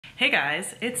Hey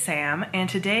guys, it's Sam, and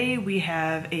today we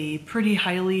have a pretty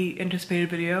highly anticipated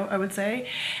video, I would say,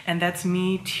 and that's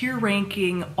me tier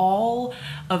ranking all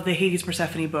of the Hades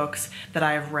Persephone books that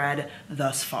I have read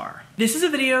thus far. This is a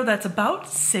video that's about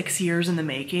 6 years in the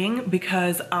making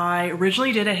because I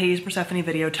originally did a Hades Persephone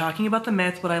video talking about the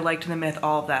myth, what I liked in the myth,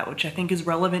 all of that, which I think is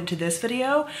relevant to this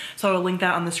video, so I'll link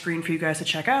that on the screen for you guys to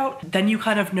check out. Then you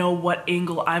kind of know what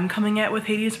angle I'm coming at with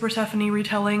Hades Persephone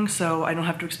retelling, so I don't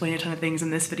have to explain a ton of things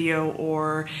in this video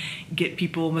or get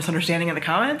people misunderstanding in the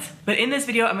comments. But in this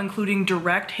video, I'm including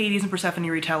direct Hades and Persephone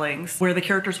retellings where the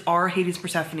characters are Hades and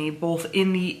Persephone, both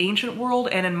in the ancient world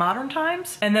and in modern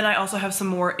times. And then I also have some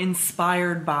more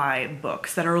inspired by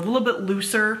books that are a little bit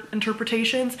looser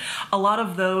interpretations. A lot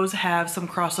of those have some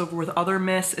crossover with other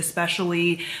myths,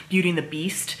 especially Beauty and the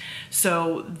Beast.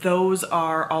 So those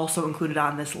are also included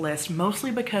on this list,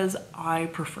 mostly because I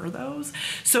prefer those.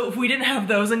 So if we didn't have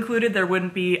those included, there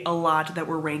wouldn't be a lot that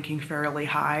we're ranking fairly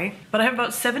high. But I have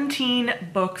about 17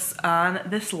 books on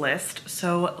this list,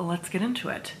 so let's get into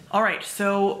it. All right,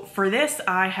 so for this,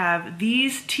 I have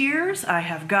these tiers. I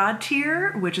have God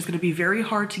tier, which is gonna be very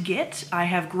hard to get. I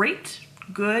have great,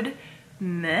 good,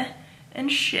 meh,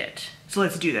 and shit. So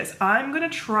let's do this. I'm gonna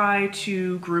try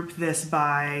to group this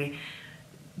by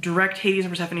direct Hades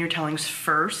and Persephone retellings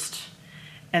first,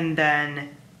 and then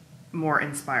more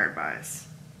inspired bys,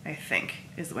 I think,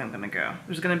 is the way I'm gonna go.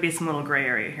 There's gonna be some little gray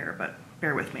area here, but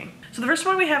bear with me. So the first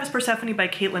one we have is Persephone by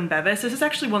Caitlin Bevis. This is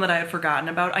actually one that I had forgotten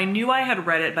about. I knew I had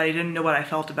read it, but I didn't know what I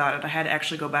felt about it. I had to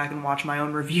actually go back and watch my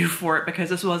own review for it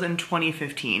because this was in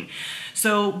 2015.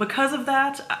 So because of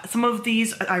that, some of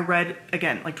these I read,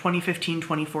 again, like 2015,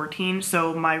 2014,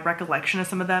 so my recollection of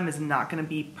some of them is not gonna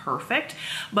be perfect,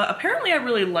 but apparently I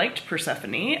really liked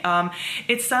Persephone.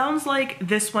 It sounds like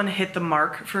this one hit the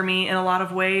mark for me in a lot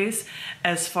of ways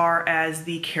as far as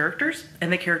the characters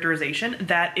and the characterization.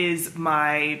 That is my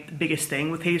biggest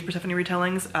thing with Hades Persephone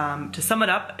retellings. To sum it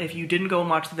up, if you didn't go and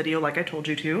watch the video like I told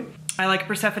you to, I like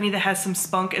Persephone that has some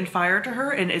spunk and fire to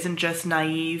her and isn't just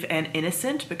naive and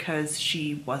innocent, because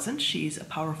she wasn't. She's a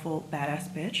powerful,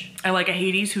 badass bitch. I like a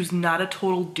Hades who's not a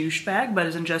total douchebag, but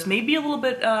isn't just maybe a little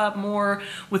bit more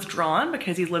withdrawn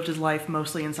because he's lived his life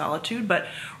mostly in solitude, but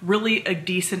really a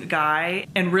decent guy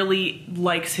and really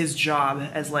likes his job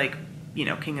as, like, you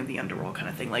know, king of the underworld kind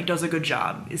of thing, like does a good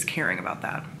job, is caring about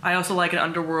that. I also like an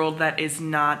underworld that is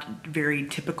not very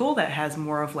typical, that has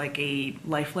more of like a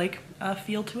lifelike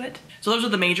feel to it. So those are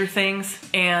the major things,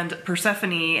 and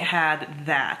Persephone had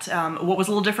that. What was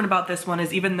a little different about this one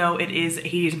is, even though it is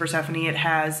Hades and Persephone, it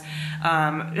has,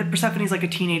 Persephone's like a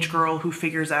teenage girl who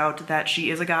figures out that she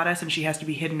is a goddess and she has to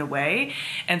be hidden away.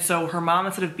 And so her mom,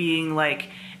 instead of being like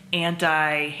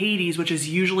anti-Hades, which is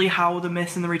usually how the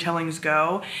myths and the retellings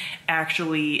go,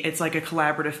 actually it's like a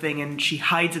collaborative thing, and she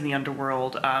hides in the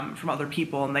underworld from other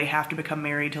people, and they have to become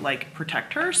married to like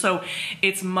protect her. So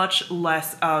it's much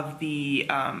less of the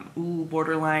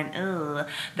borderline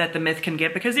that the myth can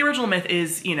get, because the original myth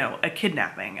is, you know, a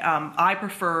kidnapping. I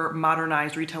prefer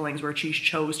modernized retellings where she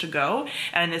chose to go,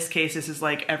 and in this case this is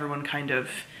like everyone kind of,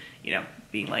 you know,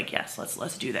 being like, yes,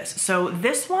 let's do this. So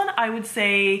this one I would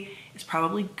say is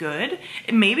probably good.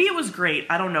 Maybe it was great,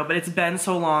 I don't know, but it's been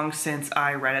so long since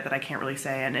I read it that I can't really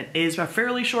say, and it is a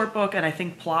fairly short book, and I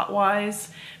think plot-wise,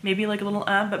 maybe like a little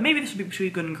but maybe this would be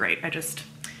between good and great. I just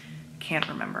can't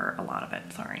remember a lot of it,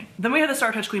 sorry. Then we have The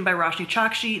Star Touch Queen by Roshni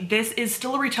Chokshi. This is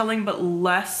still a retelling, but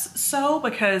less so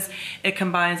because it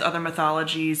combines other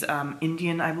mythologies,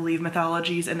 Indian, I believe,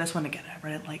 mythologies, and this one, again, I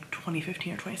read it like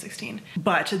 2015 or 2016.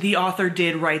 But the author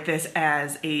did write this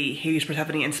as a Hades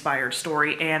Persephone inspired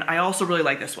story, and I also really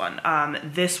like this one.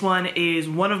 This one is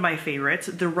one of my favorites.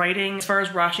 The writing, as far as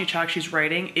Roshni Chokshi's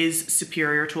writing, is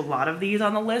superior to a lot of these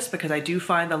on the list, because I do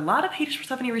find a lot of Hades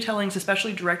Persephone retellings,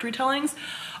 especially direct retellings,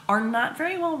 are not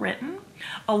very well written.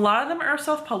 A lot of them are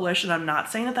self-published, and I'm not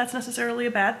saying that that's necessarily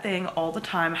a bad thing all the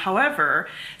time. However,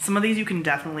 some of these you can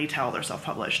definitely tell they're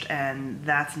self-published, and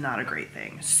that's not a great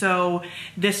thing. So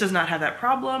this does not have that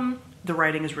problem. The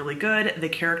writing is really good. The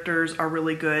characters are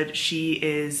really good. She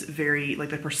is very,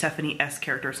 like, the Persephone-esque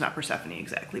character. It's not Persephone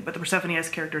exactly, but the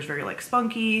Persephone-esque character is very, like,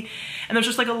 spunky. And there's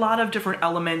just, like, a lot of different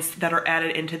elements that are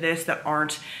added into this that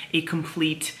aren't a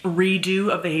complete redo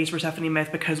of the Hades Persephone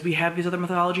myth, because we have these other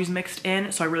mythologies mixed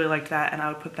in. So I really liked that, and I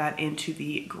would put that into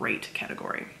the great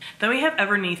category. Then we have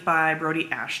Everneath by Brody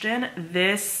Ashton.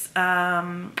 This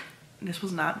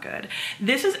was not good.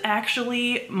 This is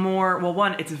actually more, well,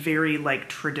 one, it's very like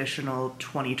traditional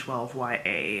 2012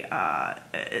 YA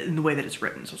in the way that it's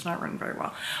written, so it's not written very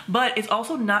well. But it's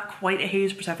also not quite a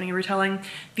Hades Persephone retelling.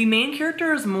 The main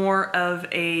character is more of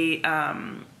a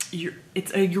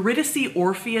it's a Eurydice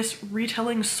Orpheus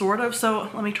retelling, sort of. So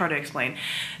let me try to explain.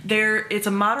 It's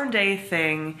a modern day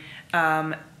thing.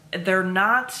 They're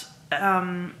not,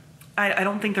 I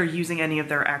don't think they're using any of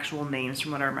their actual names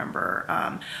from what I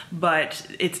remember, but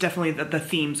it's definitely the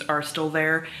themes are still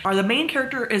there. The main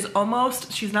character is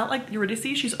almost, she's not like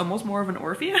Eurydice, she's almost more of an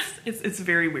Orpheus. It's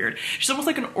very weird. She's almost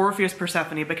like an Orpheus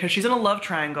Persephone because she's in a love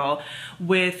triangle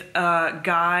with a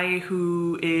guy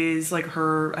who is like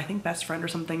her, I think, best friend or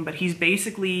something, but he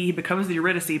becomes the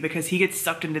Eurydice because he gets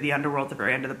sucked into the underworld at the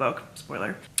very end of the book.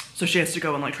 Spoiler. So she has to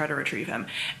go and like try to retrieve him.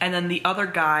 And then the other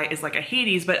guy is like a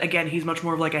Hades, but again, he's much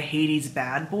more of like a Hades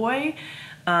bad boy.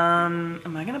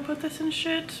 Am I gonna put this in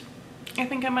shit? I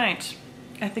think I might.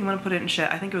 I think I'm gonna put it in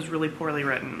shit. I think it was really poorly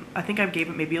written. I think I gave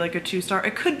it maybe like a 2-star.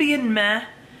 It could be in meh,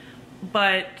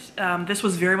 but this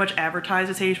was very much advertised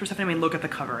as Hades Persephone. I mean, look at the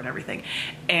cover and everything.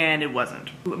 And it wasn't.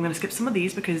 Ooh, I'm gonna skip some of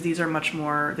these because these are much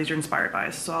more, these are inspired by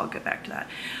us, so I'll get back to that.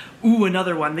 Ooh,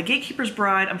 another one, The Gatekeeper's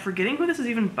Bride. I'm forgetting who this is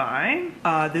even by.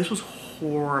 This was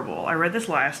horrible. I read this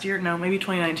last year. No, maybe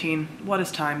 2019. What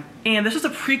is time? And this is a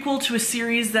prequel to a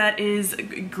series that is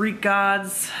Greek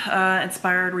gods,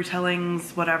 inspired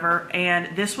retellings, whatever.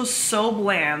 And this was so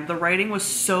bland. The writing was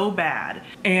so bad.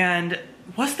 And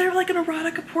was there like an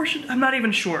erotica portion? I'm not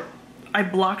even sure. I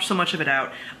blocked so much of it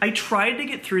out. I tried to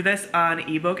get through this on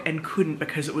ebook and couldn't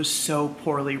because it was so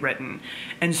poorly written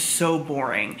and so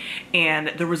boring. And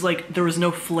there was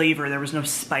no flavor, there was no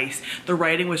spice. The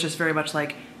writing was just very much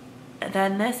like,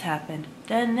 then this happened,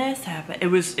 then this happened. It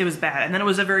was bad. And then it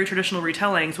was a very traditional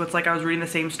retelling, so it's like I was reading the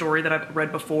same story that I've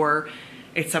read before,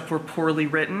 except for poorly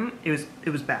written. It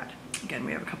was bad. Again,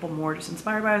 we have a couple more just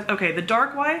inspired by us. Okay, The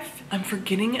Dark Wife. I'm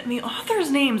forgetting the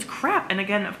author's names, crap. And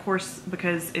again, of course,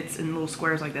 because it's in little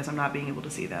squares like this, I'm not being able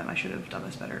to see them. I should have done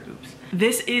this better, oops.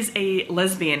 This is a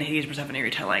lesbian Hades Persephone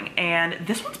retelling, and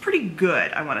this one's pretty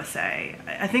good, I wanna say.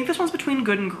 I think this one's between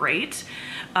good and great.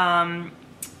 I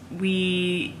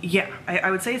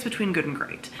would say it's between good and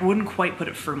great. I wouldn't quite put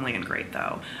it firmly in great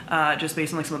though, just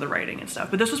based on like some of the writing and stuff,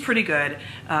 but this was pretty good.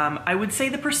 I would say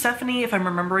the Persephone, if I'm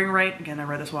remembering right, again, I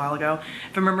read this a while ago,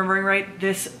 if I'm remembering right,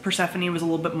 this Persephone was a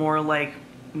little bit more like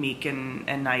meek and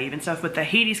naive and stuff, but the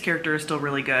Hades character is still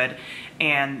really good,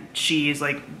 and she's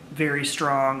like very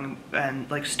strong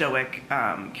and like stoic,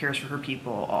 cares for her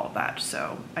people, all of that,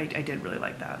 so I did really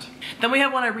like that. Then we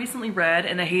have one I recently read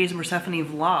in the Hades and Persephone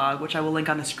vlog, which I will link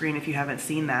on the screen if you haven't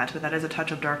seen that, but that is A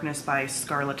Touch of Darkness by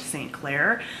Scarlett St.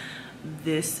 Clair.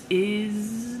 This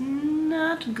is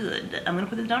not good. I'm gonna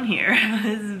put it down here.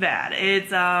 This is bad.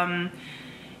 It's I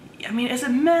mean, is it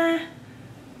meh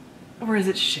or is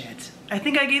it shit? I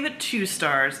think I gave it 2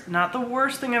 stars. Not the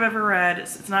worst thing I've ever read.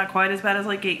 It's not quite as bad as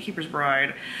like Gatekeeper's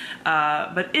Bride.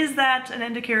 But is that an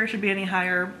indicator it should be any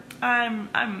higher? I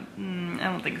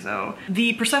don't think so.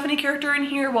 The Persephone character in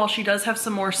here, while she does have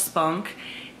some more spunk,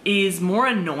 is more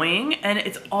annoying, and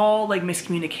it's all like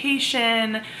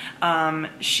miscommunication.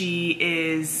 She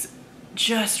is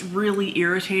just really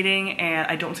irritating, and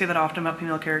I don't say that often about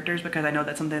female characters because I know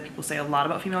that's something that people say a lot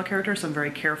about female characters, so I'm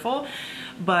very careful.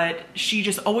 But she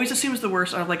just always assumes the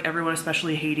worst out of like everyone,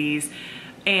 especially Hades.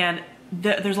 And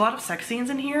there's a lot of sex scenes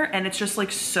in here, and it's just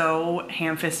like so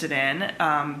ham-fisted in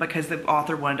because the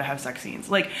author wanted to have sex scenes.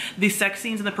 Like the sex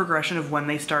scenes and the progression of when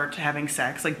they start having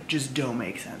sex like just don't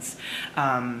make sense.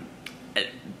 No,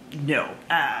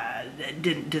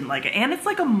 didn't like it. And it's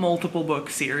like a multiple book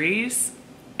series.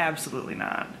 Absolutely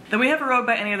not. Then we have A Road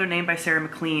by Any Other Name by Sarah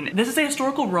McLean. This is a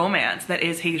historical romance that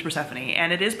is Hades Persephone,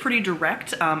 and it is pretty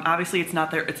direct. Obviously it's not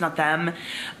them,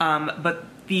 but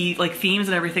the like themes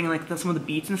and everything, like some of the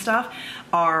beats and stuff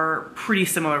are pretty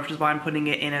similar, which is why I'm putting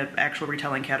it in an actual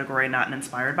retelling category, not an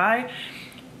inspired by.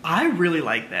 I really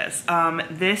like this.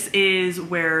 This is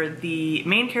where the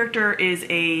main character is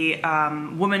a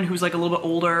woman who's like a little bit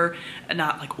older,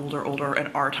 not like older in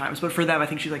our times, but for them I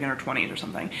think she's like in her 20s or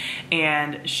something.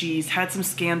 And she's had some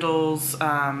scandals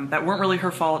that weren't really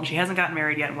her fault, and she hasn't gotten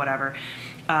married yet and whatever.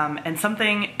 And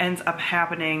something ends up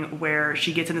happening where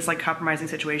she gets in this like compromising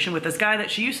situation with this guy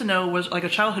that she used to know was like a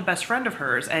childhood best friend of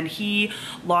hers, and he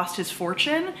lost his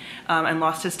fortune and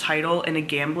lost his title in a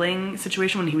gambling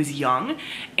situation when he was young,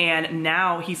 and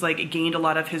now he's like gained a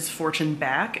lot of his fortune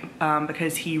back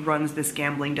because he runs this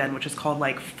gambling den, which is called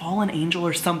like Fallen Angel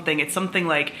or something. It's something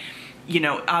like, you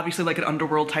know, obviously like an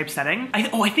underworld type setting.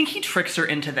 I think he tricks her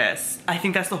into this. I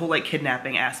think that's the whole like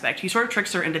kidnapping aspect. He sort of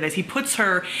tricks her into this. He puts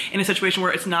her in a situation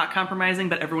where it's not compromising,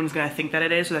 but everyone's gonna think that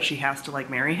it is, so that she has to like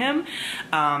marry him.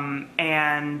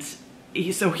 And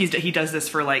he does this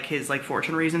for like his like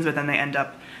fortune reasons, but then they end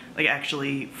up like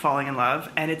actually falling in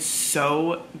love, and it's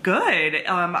so good.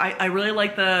 I really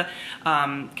like the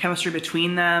chemistry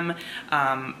between them.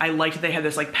 I liked that they had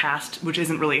this like past, which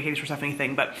isn't really a Hades Persephone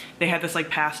thing, but they had this like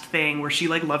past thing where she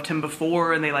like loved him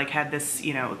before, and they like had this,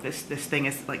 you know, this thing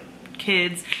as like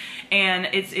kids. And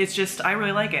it's just, I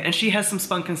really like it. And she has some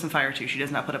spunk and some fire too. She does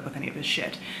not put up with any of his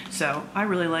shit. So I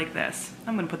really like this.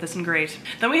 I'm gonna put this in great.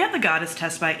 Then we have The Goddess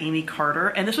Test by Amy Carter.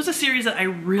 And this was a series that I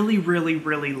really, really,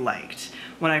 really liked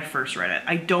when I first read it.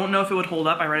 I don't know if it would hold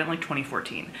up. I read it in like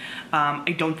 2014.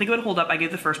 I don't think it would hold up. I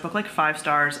gave the first book like 5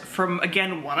 stars from,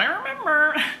 again, what I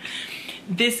remember.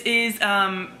 This is,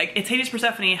 it's Hades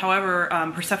Persephone, however,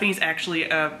 Persephone's actually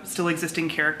a still existing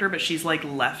character, but she's like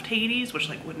left Hades, which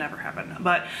like would never happen.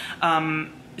 But,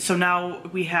 so now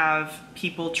we have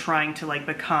people trying to like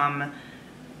become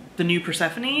the new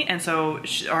Persephone, and so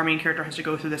our main character has to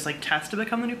go through this like test to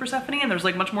become the new Persephone, and there's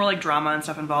like much more like drama and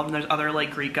stuff involved, and there's other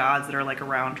like Greek gods that are like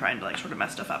around trying to like sort of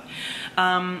mess stuff up.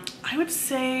 I would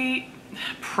say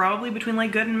probably between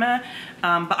like good and meh,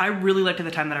 but I really liked it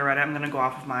the time that I read it. I'm gonna go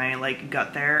off of my like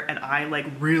gut there, and I like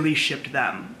really shipped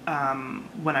them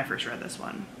when I first read this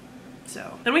one.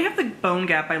 So then we have The Bone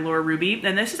Gap by Laura Ruby,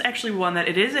 and this is actually one that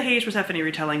it is a Hades Persephone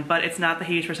retelling, but it's not the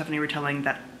Hades Persephone retelling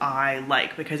that I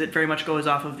like, because it very much goes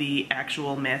off of the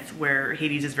actual myth where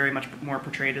Hades is very much more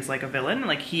portrayed as like a villain,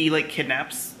 like he like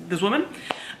kidnaps this woman.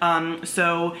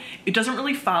 So it doesn't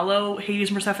really follow Hades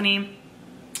and Persephone.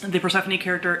 The Persephone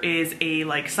character is a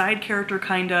like side character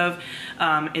kind of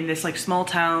in this like small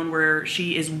town where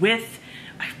she is with,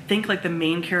 I think like the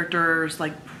main character's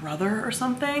like brother or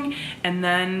something, and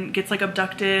then gets like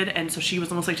abducted, and so she was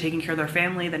almost like taking care of their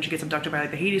family. Then she gets abducted by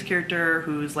like the Hades character,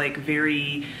 who's like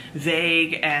very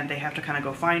vague, and they have to kind of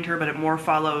go find her, but it more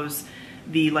follows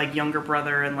the like younger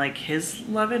brother and like his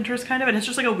love interest kind of, and it's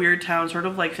just like a weird town, sort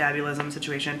of like fabulism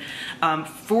situation.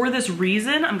 For this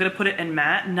reason, I'm gonna put it in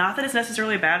matte. Not that it's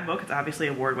necessarily a bad book, it's obviously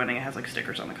award-winning, it has like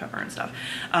stickers on the cover and stuff.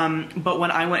 But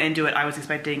when I went into it, I was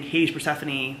expecting Hades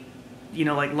Persephone, you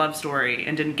know, like love story,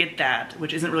 and didn't get that,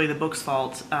 which isn't really the book's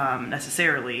fault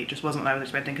necessarily. It just wasn't what I was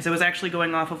expecting, because it was actually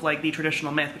going off of like the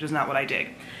traditional myth, which is not what I dig.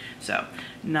 So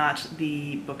not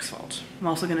the book's fault. I'm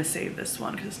also gonna save this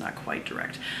one because it's not quite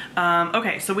direct.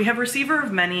 Okay, so we have Receiver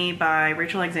of Many by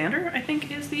Rachel Alexander, I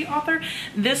think is the author.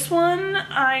 This one,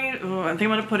 I think I'm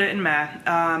gonna put it in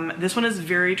math. This one is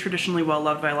very traditionally well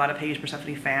loved by a lot of Hades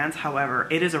Persephone fans. However,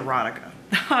 it is erotica.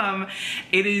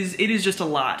 It is just a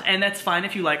lot, and that's fine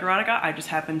if you like erotica. I just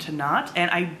happen to not, and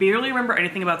I barely remember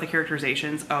anything about the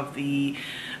characterizations of the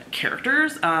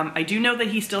characters. I do know that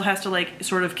he still has to like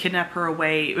sort of kidnap her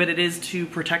away, but it is to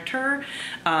protect her.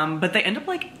 But they end up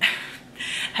like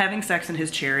having sex in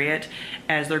his chariot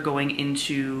as they're going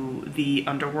into the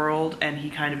underworld, and he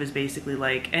kind of is basically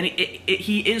like, and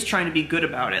he is trying to be good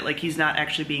about it, like he's not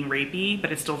actually being rapey,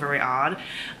 but it's still very odd.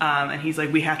 And he's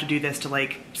like, we have to do this to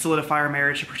like solidify our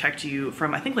marriage, to protect you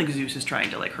from, I think like Zeus is trying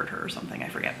to like hurt her or something, I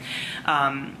forget.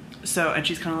 So, and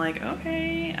she's kind of like,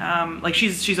 okay, like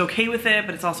she's okay with it,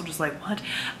 but it's also just like, what?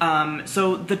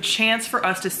 So the chance for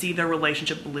us to see their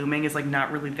relationship blooming is like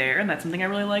not really there, and that's something I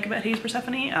really like about Hades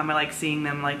Persephone. I like seeing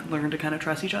them like learn to kind of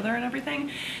trust each other and everything.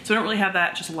 So I don't really have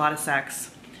that, just a lot of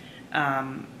sex.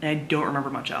 And I don't remember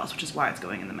much else, which is why it's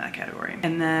going in the Matt category.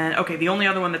 And then, okay, the only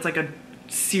other one that's like a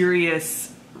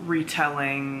serious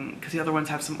retelling, because the other ones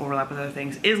have some overlap with other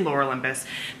things, is Lore Olympus.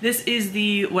 This is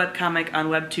the webcomic on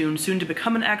Webtoon, soon to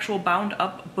become an actual bound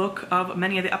up book of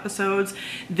many of the episodes.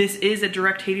 This is a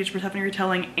direct Hades Persephone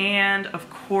retelling, and of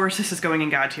course this is going in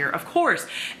God tier. Of course,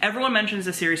 everyone mentions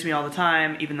this series to me all the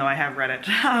time, even though I have read it.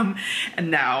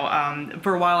 And now,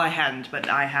 for a while I hadn't, but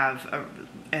I have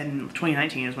and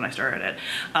 2019 is when I started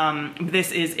it.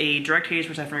 This is a direct Hades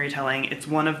Persephone retelling. It's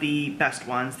one of the best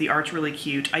ones. The art's really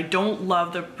cute. I don't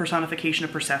love the personification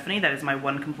of Persephone. That is my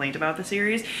one complaint about the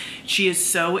series. She is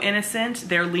so innocent.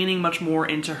 They're leaning much more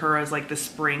into her as like the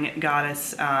spring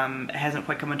goddess. Hasn't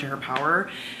quite come into her power.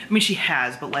 I mean, she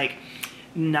has, but like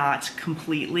not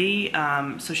completely,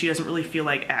 so she doesn't really feel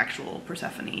like actual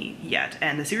Persephone yet.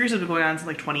 And the series has been going on since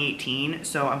like 2018,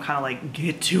 so I'm kind of like,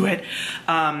 get to it.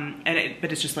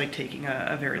 But it's just like taking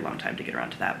a very long time to get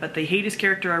around to that. But the Hades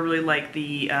character, I really like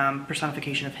the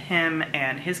personification of him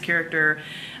and his character.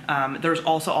 There's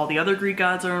also all the other Greek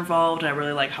gods are involved, and I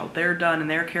really like how they're done and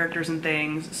their characters and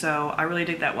things, so I really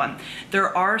dig that one.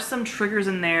 There are some triggers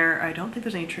in there. I don't think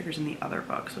there's any triggers in the other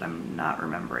books, but I'm not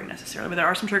remembering necessarily, but there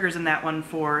are some triggers in that one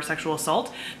for sexual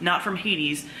assault, not from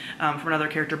Hades, from another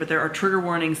character, but there are trigger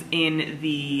warnings in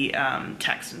the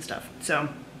text and stuff. So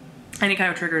any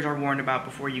kind of triggers are warned about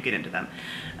before you get into them.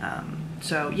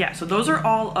 So yeah, so those are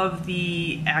all of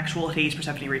the actual Hades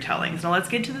Persephone retellings. Now let's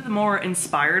get to the more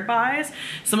inspired bys.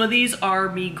 Some of these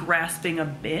are me grasping a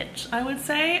bit, I would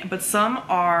say, but some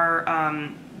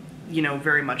are you know,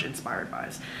 very much inspired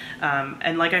bys.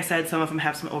 And like I said, some of them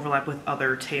have some overlap with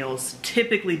other tales,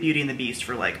 typically Beauty and the Beast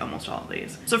for like almost all of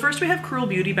these. So first we have Cruel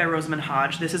Beauty by Rosamund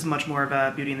Hodge. This is much more of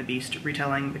a Beauty and the Beast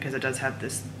retelling because it does have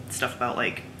this stuff about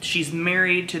like, she's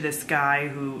married to this guy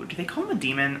who, do they call him a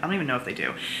demon? I don't even know if they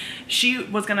do. She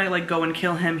was gonna like go and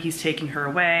kill him. He's taking her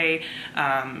away.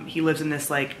 He lives in this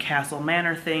like castle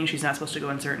manor thing. She's not supposed to go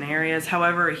in certain areas.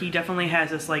 However, he definitely has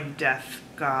this like death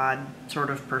god sort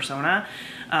of persona.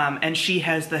 And she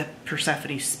has the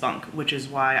Persephone spunk, which is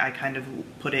why I kind of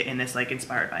put it in this like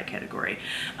inspired by category.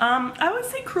 I would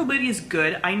say Cruel Beauty is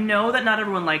good. I know that not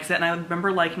everyone likes it, and I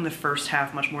remember liking the first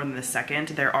half much more than the second.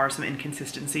 There are some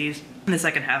inconsistencies in the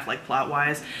second half, like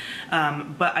plot-wise.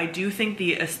 But I do think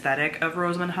the aesthetic of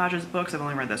Rosamund Hodge's books, I've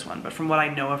only read this one, but from what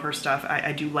I know of her stuff,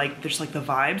 I do like just like the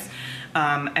vibes.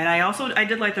 And I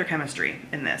did like their chemistry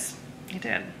in this. I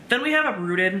did. Then we have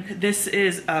Uprooted. This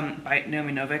is by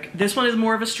Naomi Novik. This one is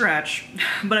more of a stretch,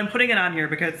 but I'm putting it on here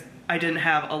because I didn't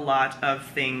have a lot of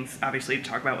things, obviously, to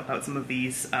talk about without some of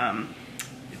these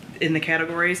in the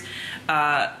categories.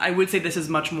 I would say this is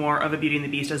much more of a Beauty and the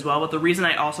Beast as well, but the reason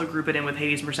I also group it in with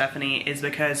Hades and Persephone is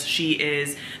because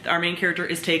our main character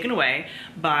is taken away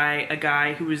by a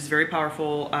guy who is very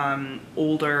powerful,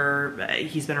 older.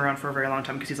 He's been around for a very long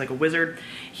time because he's like a wizard.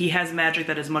 He has magic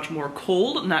that is much more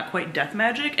cold, not quite death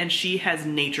magic, and she has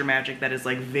nature magic that is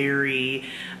like very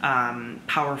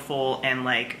powerful and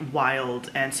like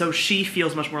wild, and so she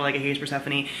feels much more like a Hades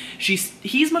Persephone.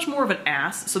 He's much more of an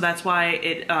ass, so that's why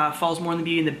it falls more in the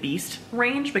Beauty and the Beast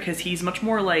range, because he's much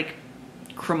more like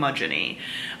curmudgeon-y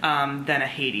than a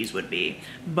Hades would be.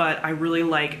 But I really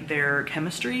like their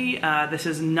chemistry. This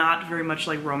is not very much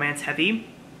like romance heavy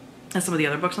as some of the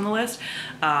other books on the list,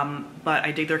 but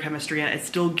I dig their chemistry, and it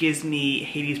still gives me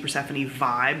Hades Persephone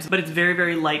vibes, but it's very,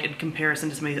 very light in comparison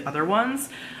to some of the other ones.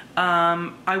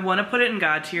 I want to put it in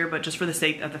God tier, but just for the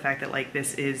sake of the fact that like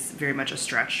this is very much a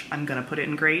stretch, I'm gonna put it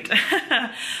in great.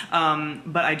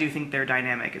 But I do think their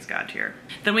dynamic is God tier.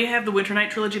 Then we have the Winter Night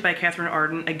trilogy by Catherine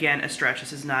Arden. Again, a stretch.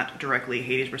 This is not directly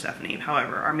Hades Persephone.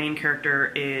 However, our main character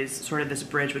is sort of this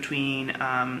bridge between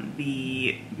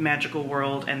the magical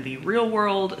world and the real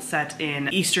world, set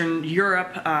in Eastern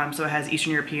Europe. So it has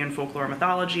Eastern European folklore,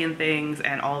 mythology and things,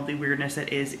 and all of the weirdness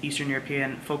that is Eastern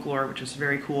European folklore, which is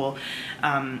very cool.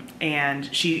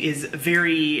 And she is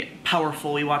very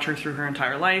powerful. You watch her through her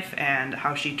entire life and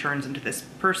how she turns into this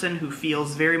person who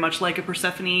feels very much like a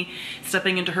Persephone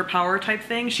stepping into her power type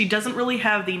thing. She doesn't really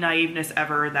have the naiveness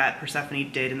ever that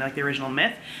Persephone did in like the original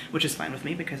myth, which is fine with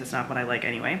me because it's not what I like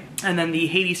anyway. And then the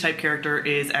Hades type character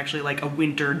is actually like a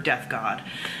winter death god.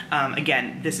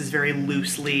 Again, this is very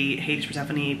loosely Hades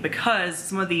Persephone because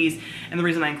some of these, and the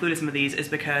reason I included some of these is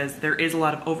because there is a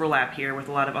lot of overlap here with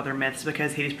a lot of other myths,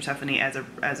 because Hades Persephone as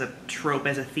a trope,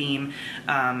 as a theme,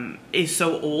 is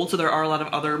so old. So there are a lot of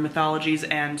other mythologies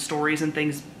and stories and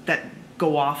things that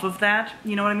go off of that,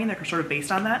 you know what I mean? They're sort of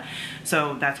based on that.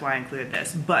 So that's why I included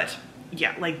this. But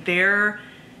yeah, like their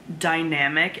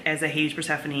dynamic as a Hades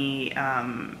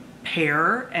Persephone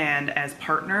pair and as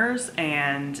partners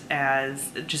and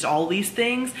as just all these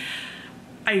things,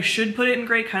 I should put it in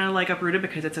great, kind of like Uprooted,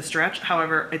 because it's a stretch.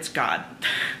 However, it's God.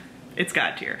 It's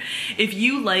God tier. If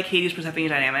you like Hades Persephone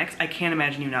dynamics, I can't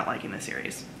imagine you not liking this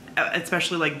series.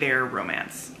 Especially like their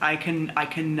romance. I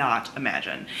cannot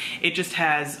imagine. It just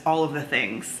has all of the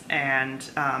things, and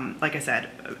like I said,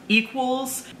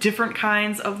 equals different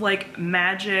kinds of like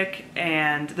magic,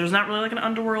 and there's not really like an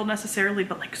underworld necessarily,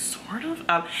 but like sort of.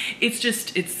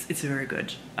 It's very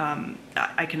good.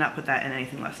 I cannot put that in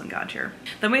anything less than God tier.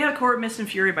 Then we have Court Mist and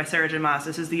Fury by Sarah J. Maas.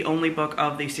 This is the only book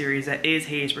of the series that is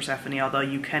Hades Persephone, although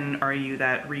you can argue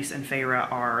that Rhys and Feyre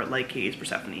are like Hades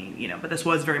Persephone, you know, but this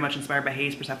was very much inspired by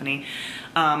Hades Persephone.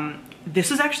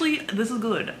 This is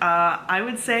good. I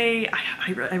would say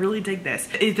I really dig this.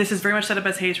 This is very much set up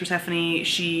as Hades Persephone.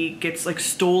 She gets like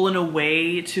stolen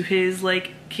away to his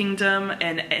like kingdom,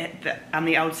 and on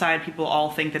the outside people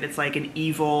all think that it's like an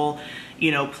evil,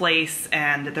 you know, place,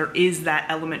 and there is that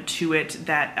element to it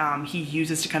that he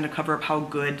uses to kind of cover up how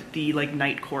good the like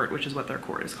Night Court, which is what their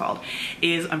court is called,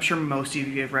 is. I'm sure most of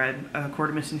you have read A Court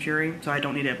of Mist and Fury, so I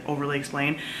don't need to overly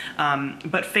explain.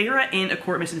 But Feyre in A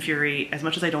Court of Mist and Fury, as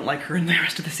much as I don't like her in the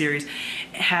rest of the series,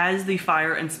 has the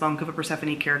fire and spunk of a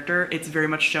Persephone character. It's very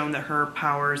much shown that her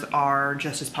powers are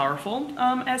just as powerful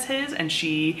as his, and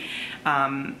she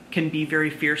can be very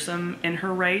fearsome in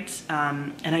her right.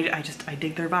 And I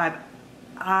dig their vibe.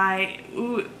 I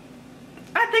think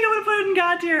I'm gonna put it in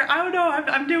God tier. I don't know,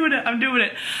 I'm doing it, I'm doing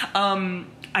it.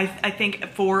 I think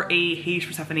for a Hades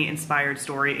Persephone inspired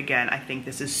story, again, I think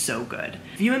this is so good.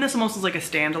 Viewing this almost as like a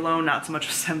standalone, not so much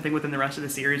something within the rest of the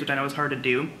series, which I know is hard to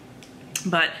do,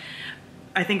 but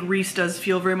I think Rhys does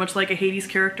feel very much like a Hades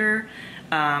character,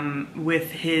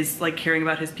 with his like caring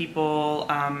about his people,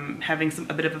 having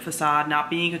a bit of a facade, not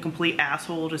being a complete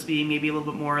asshole, just being maybe a little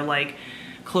bit more like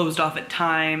closed off at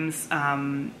times.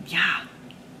 Yeah.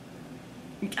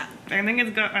 I think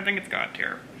it's God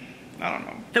tier. I don't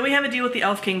know. Then we have A Deal with the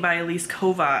Elf King by Elise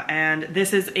Kova, and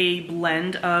this is a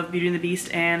blend of Beauty and the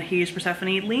Beast and Hades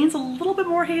Persephone. Leans a little bit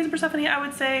more Hades Persephone, I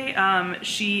would say.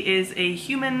 She is a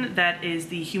human that is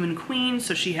the human queen,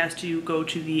 so she has to go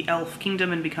to the elf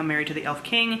kingdom and become married to the elf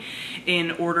king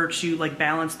in order to like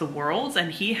balance the worlds,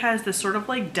 and he has this sort of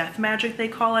like death magic, they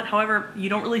call it. However, you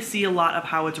don't really see a lot of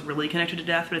how it's really connected to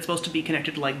death, but it's supposed to be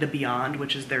connected to like the beyond,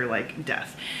 which is their like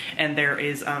death. And there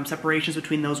is separations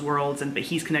between those worlds, but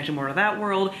he's connected more to that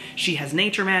world. She has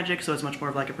nature magic, so it's much more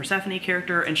of like a Persephone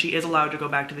character, and she is allowed to go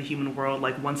back to the human world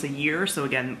like once a year, so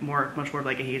again, much more of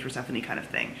like a Hades Persephone kind of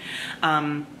thing.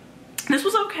 This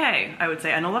was okay, I would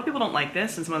say. I know a lot of people don't like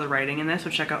this and some of the writing in this, so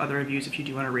check out other reviews if you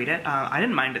do want to read it. I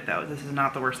didn't mind it though. This is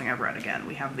not the worst thing I've read. Again,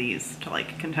 we have these to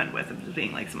like contend with as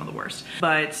being like some of the worst.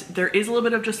 But there is a little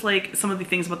bit of just like some of the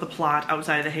things about the plot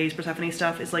outside of the Hades Persephone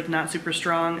stuff is like not super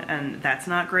strong, and that's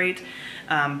not great.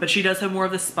 But she does have more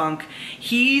of the spunk.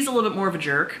 He's a little bit more of a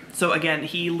jerk. So again,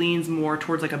 he leans more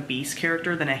towards like a beast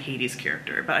character than a Hades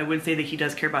character. But I would say that he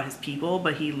does care about his people,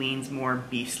 but he leans more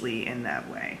beastly in that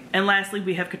way. And lastly,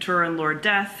 we have Keturah and Lord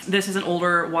Death. This is an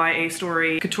older YA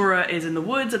story. Keturah is in the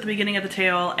woods at the beginning of the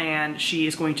tale, and she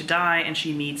is going to die, and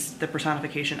she meets the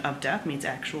personification of death, meets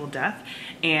actual death,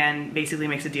 and basically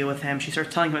makes a deal with him. She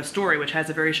starts telling him a story, which has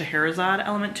a very Scheherazade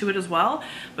element to it as well,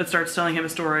 but starts telling him a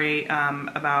story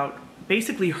about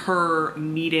basically her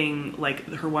meeting like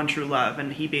her one true love,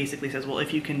 and he basically says, well,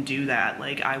 if you can do that,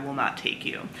 like I will not take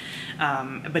you.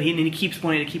 But he keeps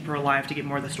wanting to keep her alive to get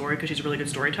more of the story because she's a really good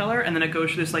storyteller, and then it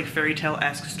goes through this like fairy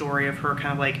tale-esque story of her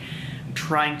kind of like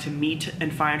trying to meet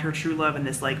and find her true love in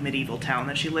this like medieval town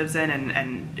that she lives in,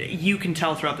 and you can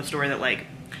tell throughout the story that like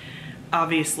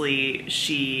obviously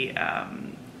she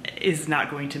is not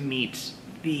going to meet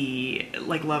the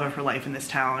like love of her life in this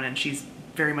town, and she's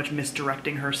very much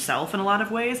misdirecting herself in a lot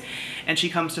of ways, and she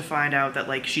comes to find out that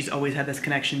like she's always had this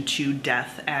connection to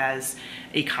death as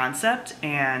a concept,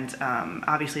 and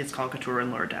obviously it's called Keturah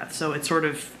and Lord Death, so it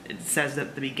says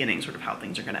at the beginning sort of how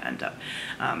things are going to end up.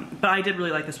 But I did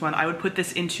really like this one. I would put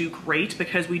this into great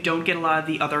because we don't get a lot of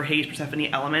the other Hades Persephone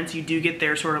elements. You do get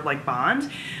their sort of like bond,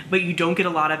 but you don't get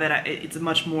a lot of it. It's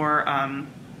much more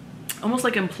almost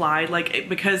like implied, like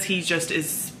because he just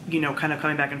is, you know, kind of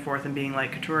coming back and forth and being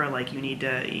like, Keturah, like you need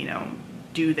to, you know,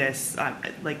 do this,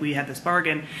 like we had this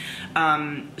bargain.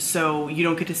 So you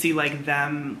don't get to see like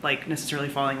them like necessarily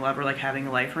falling in love or like having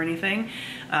a life or anything.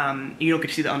 You don't get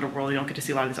to see the underworld, you don't get to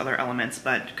see a lot of these other elements,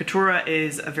 but Keturah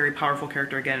is a very powerful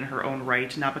character again in her own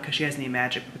right, not because she has any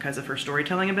magic, but because of her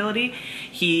storytelling ability.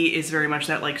 He is very much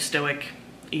that like stoic,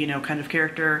 you know, kind of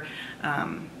character.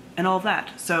 And all of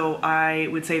that. So I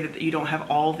would say that you don't have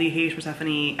all of the Hades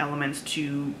Persephone elements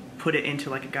to put it into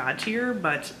like a God tier,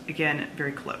 but again,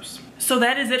 very close. So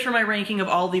that is it for my ranking of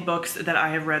all the books that I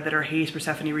have read that are Hades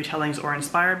Persephone retellings or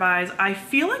inspired bys. I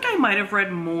feel like I might have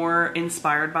read more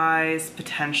inspired bys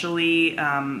potentially,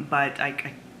 but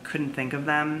I couldn't think of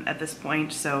them at this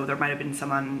point, so there might have been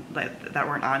some that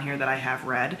weren't on here that I have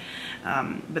read,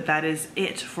 but that is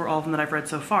it for all of them that I've read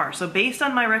so far. So based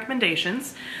on my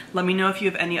recommendations, let me know if you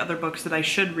have any other books that I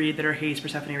should read that are Hades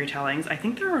Persephone retellings. I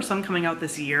think there are some coming out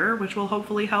this year, which will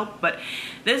hopefully help, but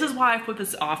this is why I've put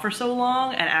this off for so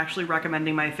long and actually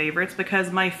recommending my favorites,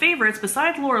 because my favorites,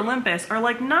 besides Lore Olympus, are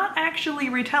like not actually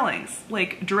retellings,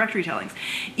 like direct retellings.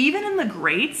 Even in the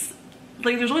greats,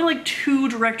 like there's only like 2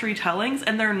 direct retellings,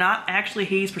 and they're not actually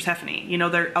Hades Persephone, you know,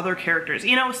 they're other characters,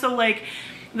 you know, so like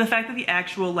the fact that the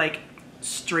actual like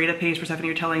straight up Hades Persephone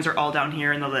retellings are all down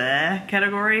here in the bleh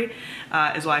category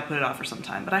is why I put it off for some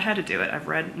time, but I had to do it. I've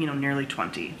read, you know, nearly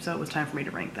 20, so it was time for me to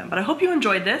rank them. But I hope you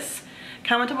enjoyed this.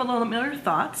 Comment down below and let me know your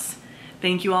thoughts.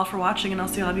 Thank you all for watching, and I'll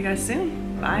see all of you guys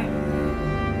soon. Bye.